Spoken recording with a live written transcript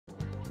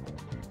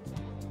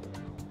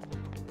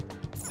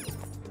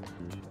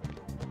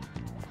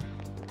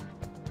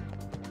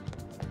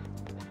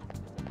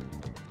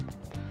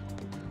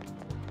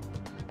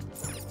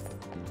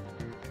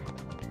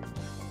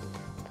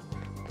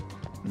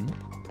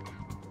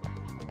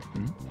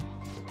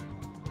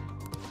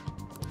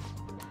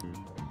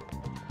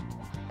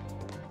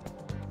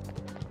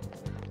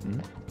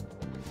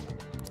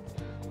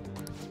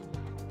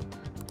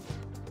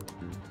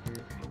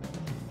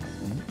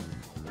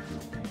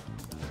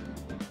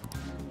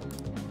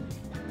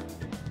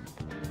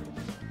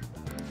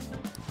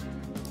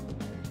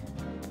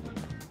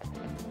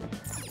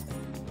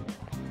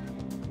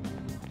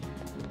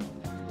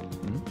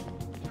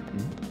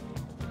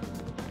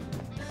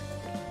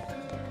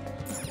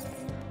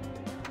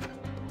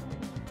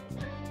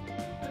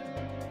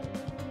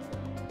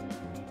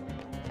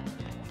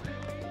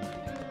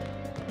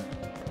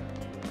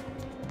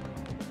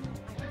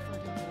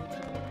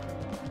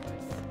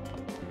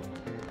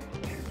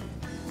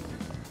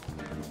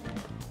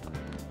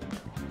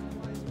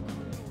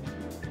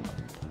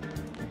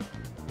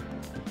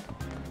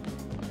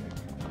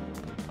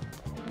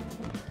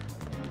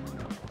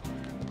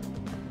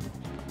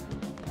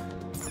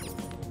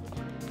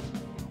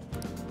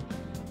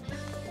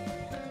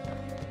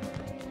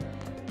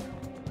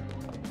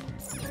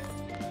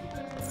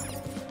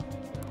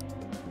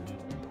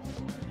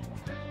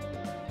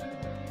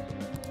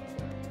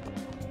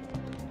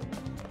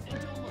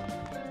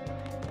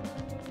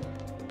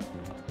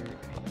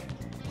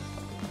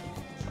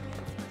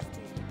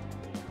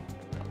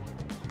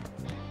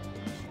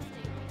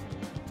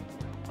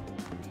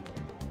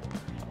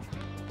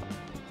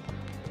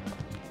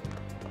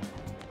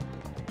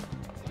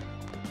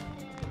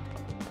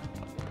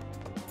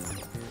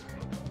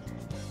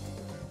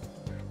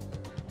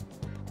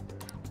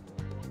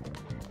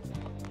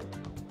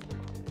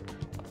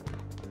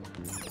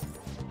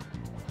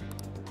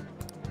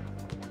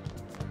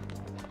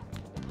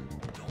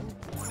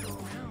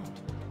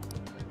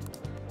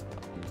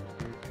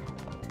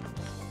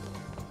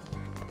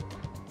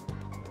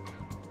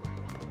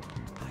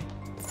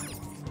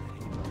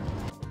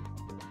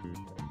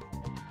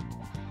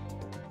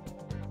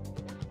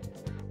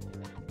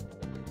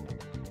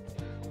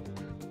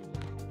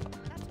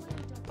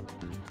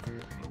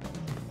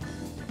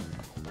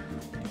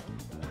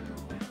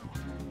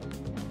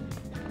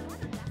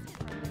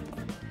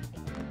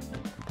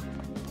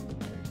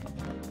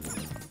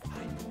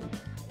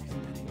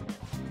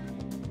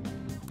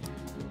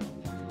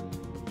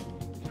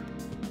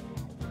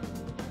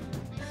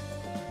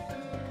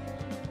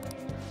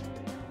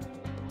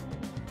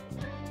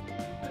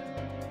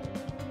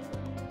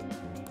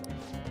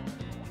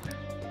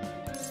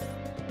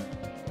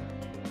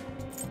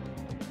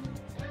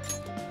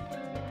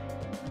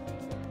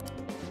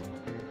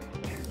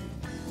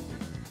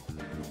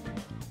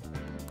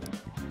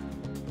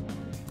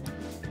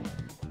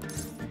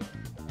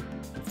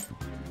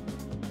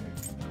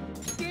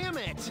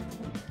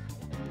it!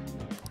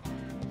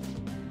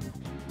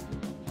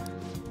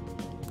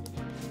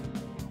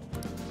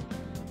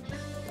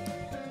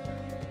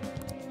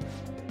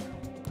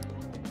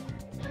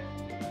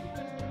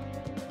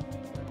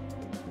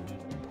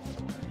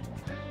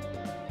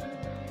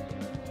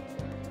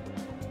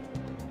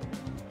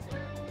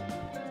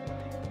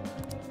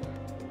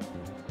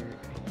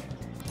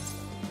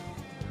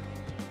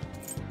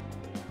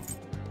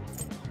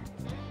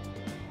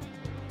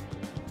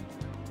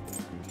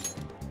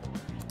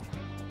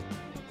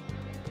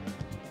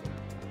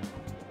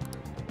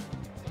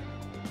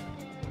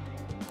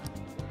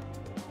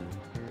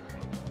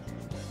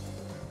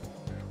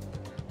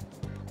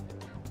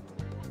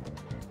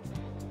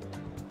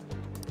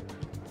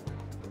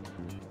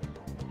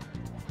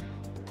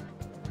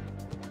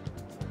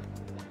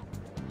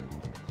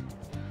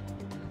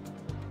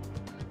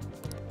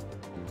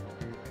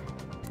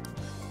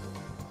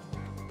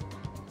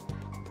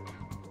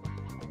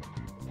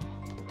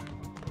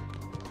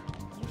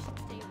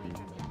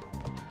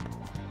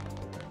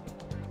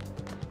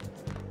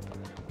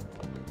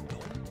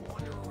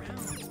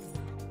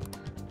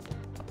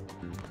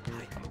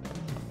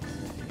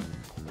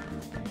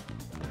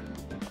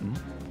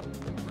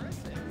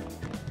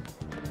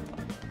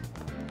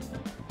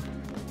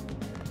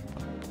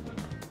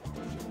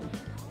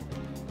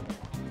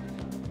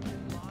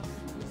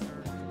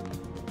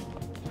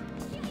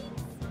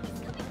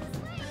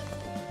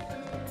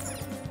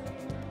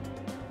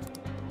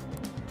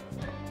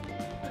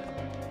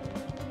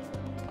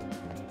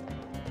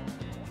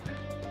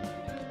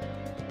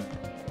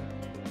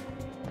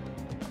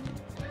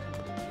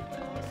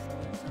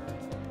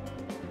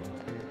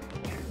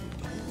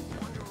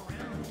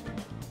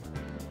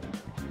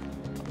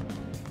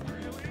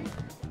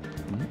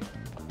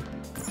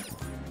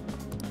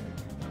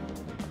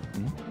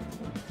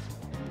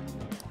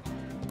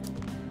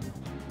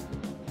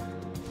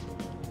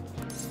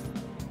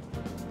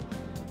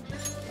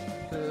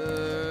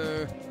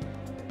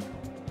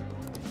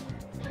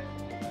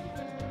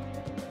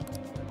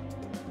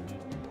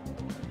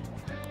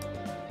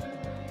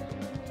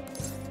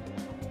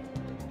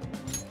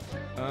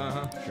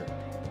 Sure.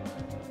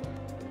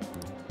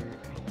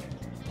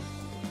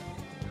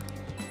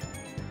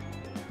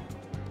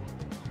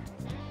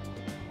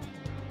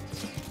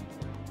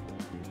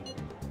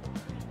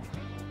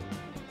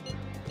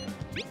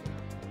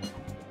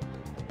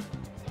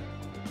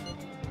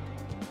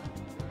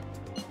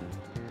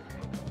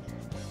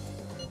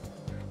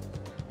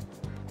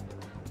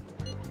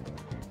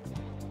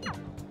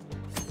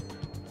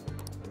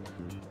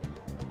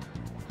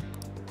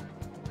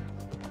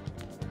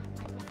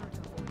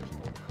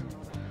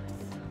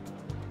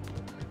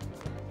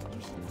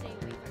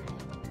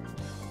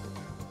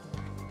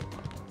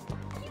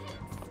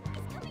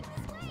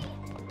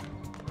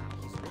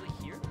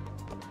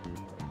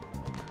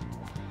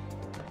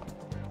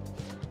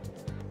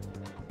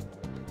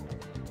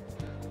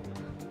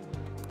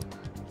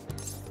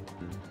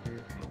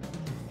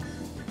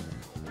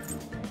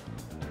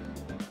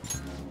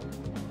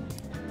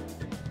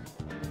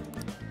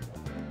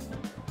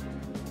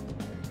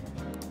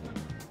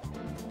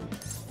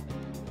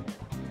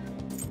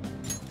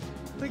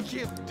 I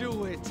can't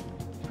do it!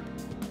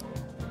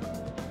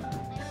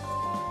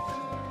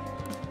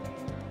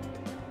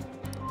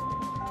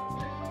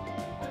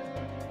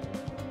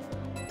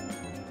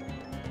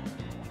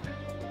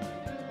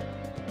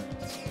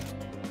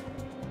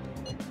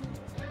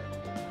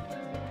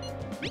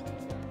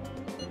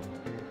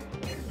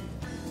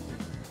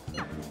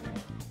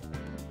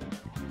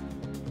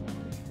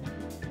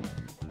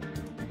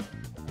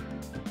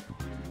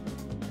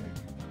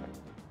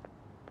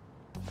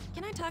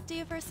 Can I talk to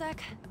you for a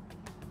sec?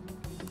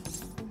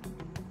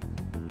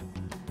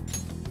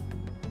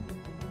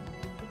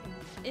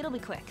 It'll be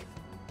quick.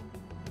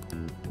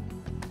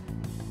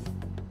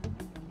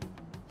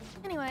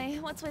 Anyway,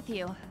 what's with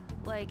you?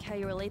 Like how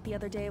you were late the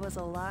other day was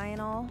a lie and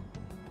all?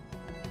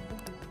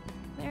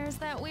 There's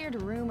that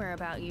weird rumor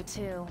about you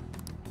too.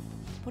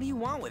 What do you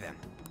want with him?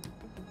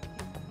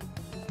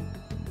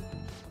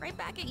 Right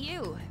back at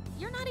you.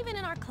 You're not even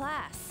in our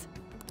class.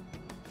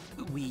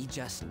 We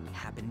just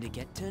happen to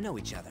get to know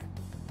each other.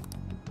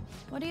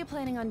 What are you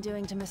planning on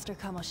doing to Mr.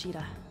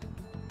 Kamoshida?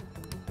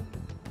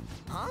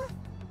 Huh?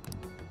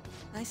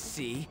 I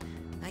see.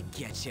 I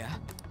getcha.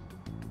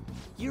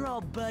 You're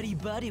all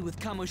buddy-buddy with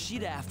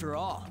Kamoshida after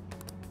all.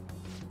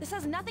 This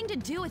has nothing to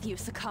do with you,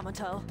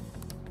 Sakamoto.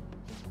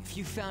 If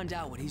you found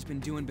out what he's been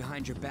doing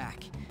behind your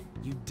back,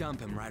 you'd dump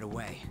him right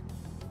away.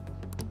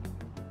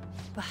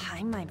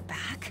 Behind my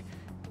back?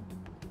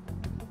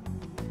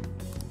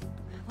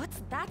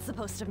 What's that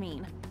supposed to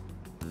mean?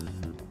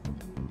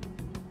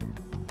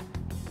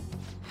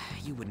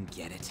 You wouldn't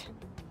get it.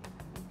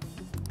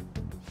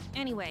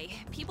 Anyway,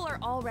 people are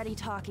already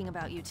talking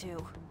about you two.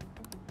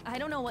 I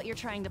don't know what you're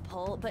trying to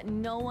pull, but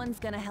no one's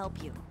gonna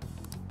help you.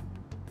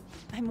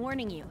 I'm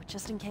warning you,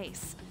 just in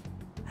case.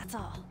 That's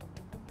all.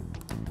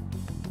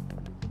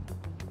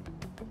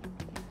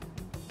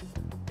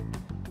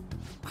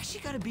 Why she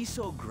gotta be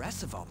so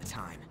aggressive all the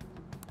time?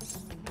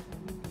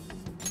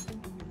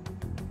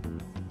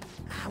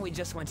 We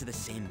just went to the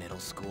same middle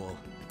school.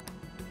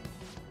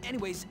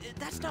 Anyways,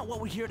 that's not what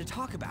we're here to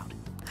talk about.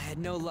 I had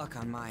no luck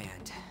on my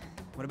end.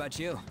 What about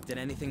you? Did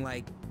anything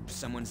like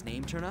someone's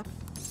name turn up?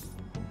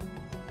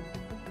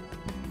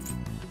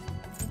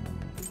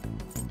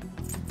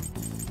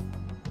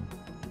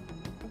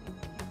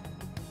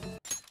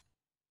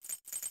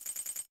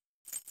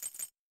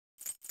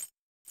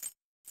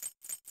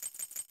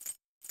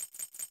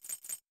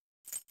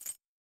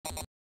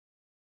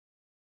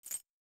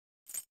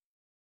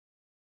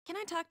 Can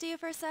I talk to you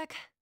for a sec?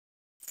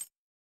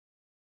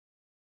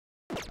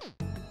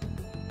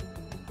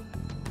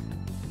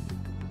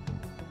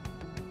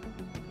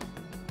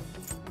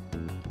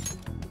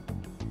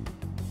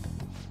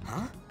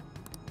 Huh?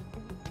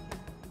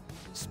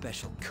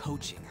 Special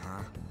coaching,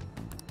 huh?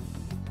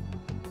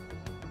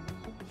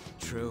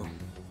 True.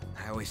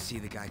 I always see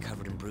the guy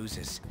covered in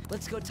bruises.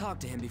 Let's go talk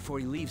to him before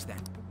he leaves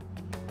then.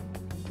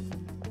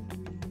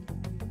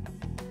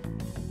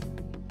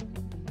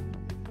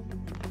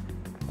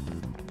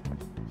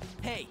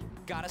 Hey,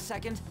 got a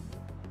second?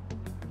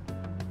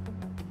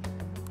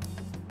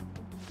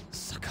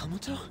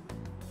 Sakamoto?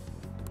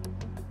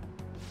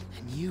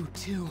 And you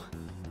too.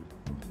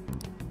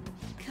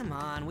 Come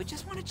on, we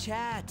just want to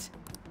chat.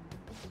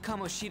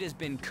 Kamoshida's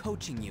been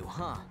coaching you,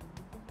 huh?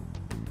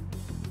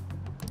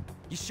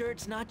 You sure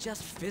it's not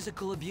just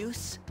physical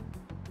abuse?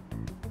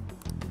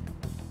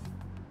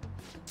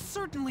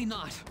 Certainly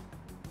not.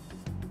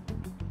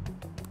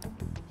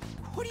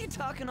 What are you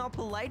talking all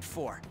polite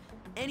for?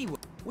 Anyway,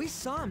 we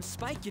saw him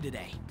spike you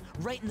today,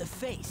 right in the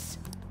face.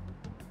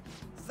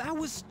 That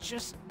was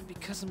just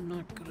because I'm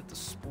not good at the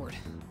sport.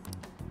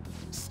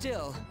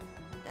 Still,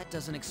 that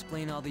doesn't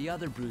explain all the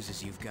other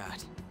bruises you've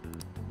got.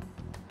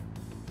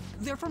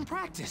 They're from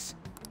practice.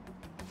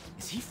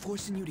 Is he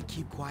forcing you to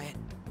keep quiet?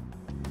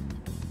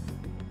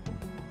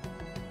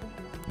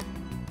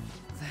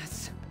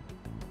 That's...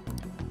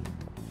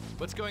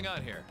 What's going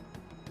on here?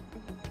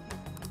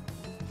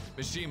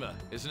 Mishima,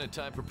 isn't it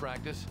time for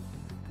practice?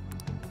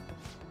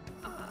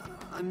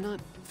 I'm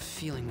not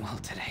feeling well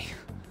today.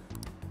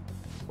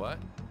 What?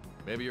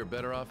 Maybe you're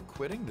better off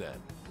quitting then.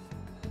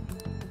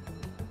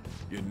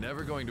 You're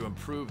never going to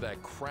improve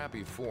that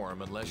crappy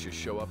form unless you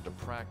show up to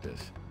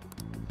practice.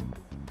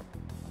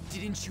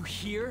 Didn't you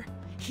hear?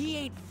 He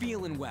ain't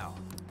feeling well.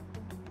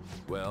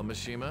 Well,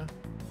 Mishima,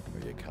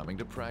 are you coming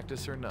to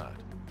practice or not?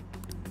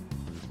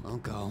 I'll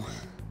go.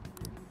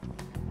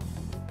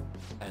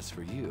 As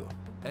for you,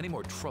 any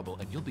more trouble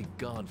and you'll be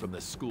gone from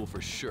this school for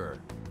sure.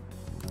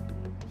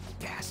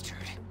 Bastard.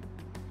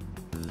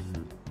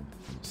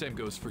 Same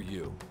goes for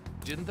you.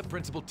 Didn't the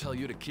principal tell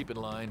you to keep in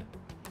line?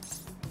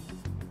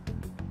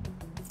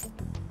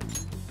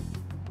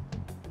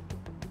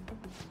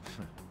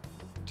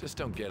 Just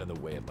don't get in the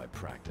way of my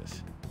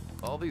practice.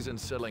 All these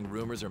unsettling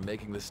rumors are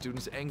making the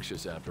students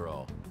anxious after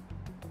all.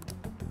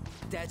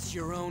 That's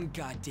your own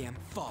goddamn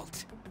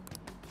fault.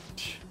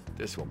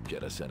 This won't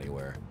get us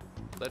anywhere.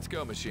 Let's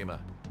go, Mishima.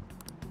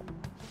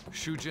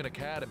 Shujin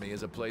Academy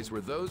is a place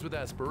where those with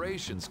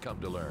aspirations come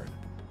to learn.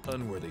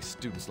 Unworthy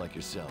students like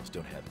yourselves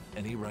don't have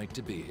any right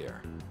to be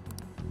here.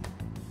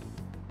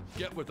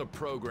 Get with the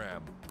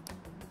program.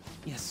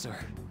 Yes, sir.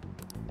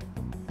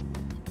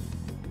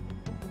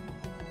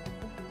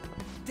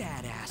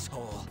 That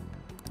asshole.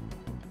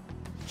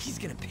 He's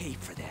gonna pay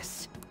for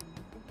this.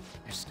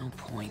 There's no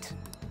point.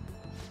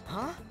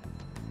 Huh?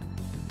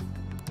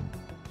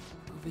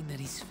 Proving that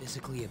he's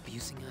physically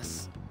abusing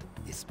us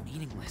is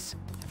meaningless.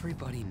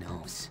 Everybody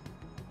knows.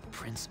 The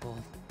principal,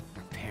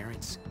 our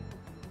parents,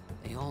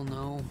 they all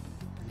know,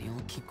 and they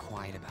all keep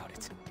quiet about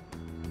it.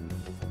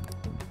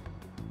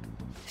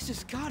 This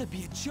has gotta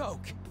be a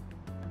joke.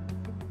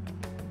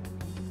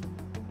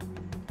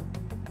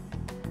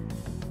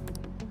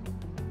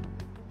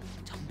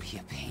 Don't be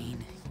a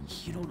pain.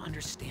 You don't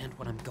understand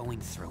what I'm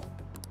going through.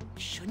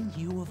 Shouldn't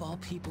you, of all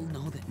people,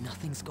 know that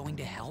nothing's going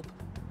to help?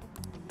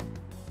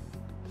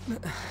 Damn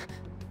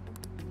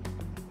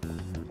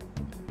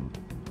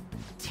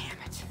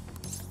it.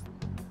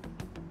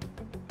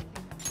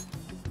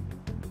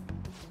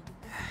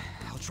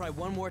 I'll try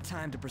one more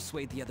time to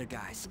persuade the other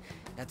guys.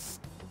 That's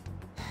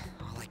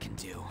all I can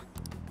do.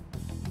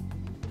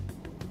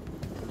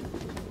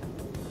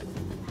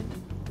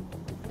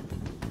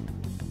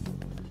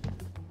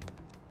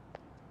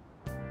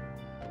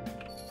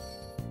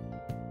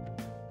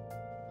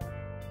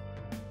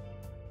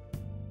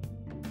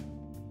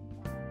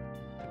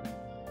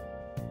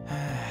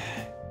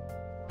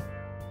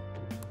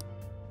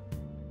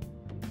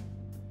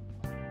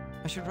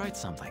 I should write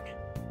something.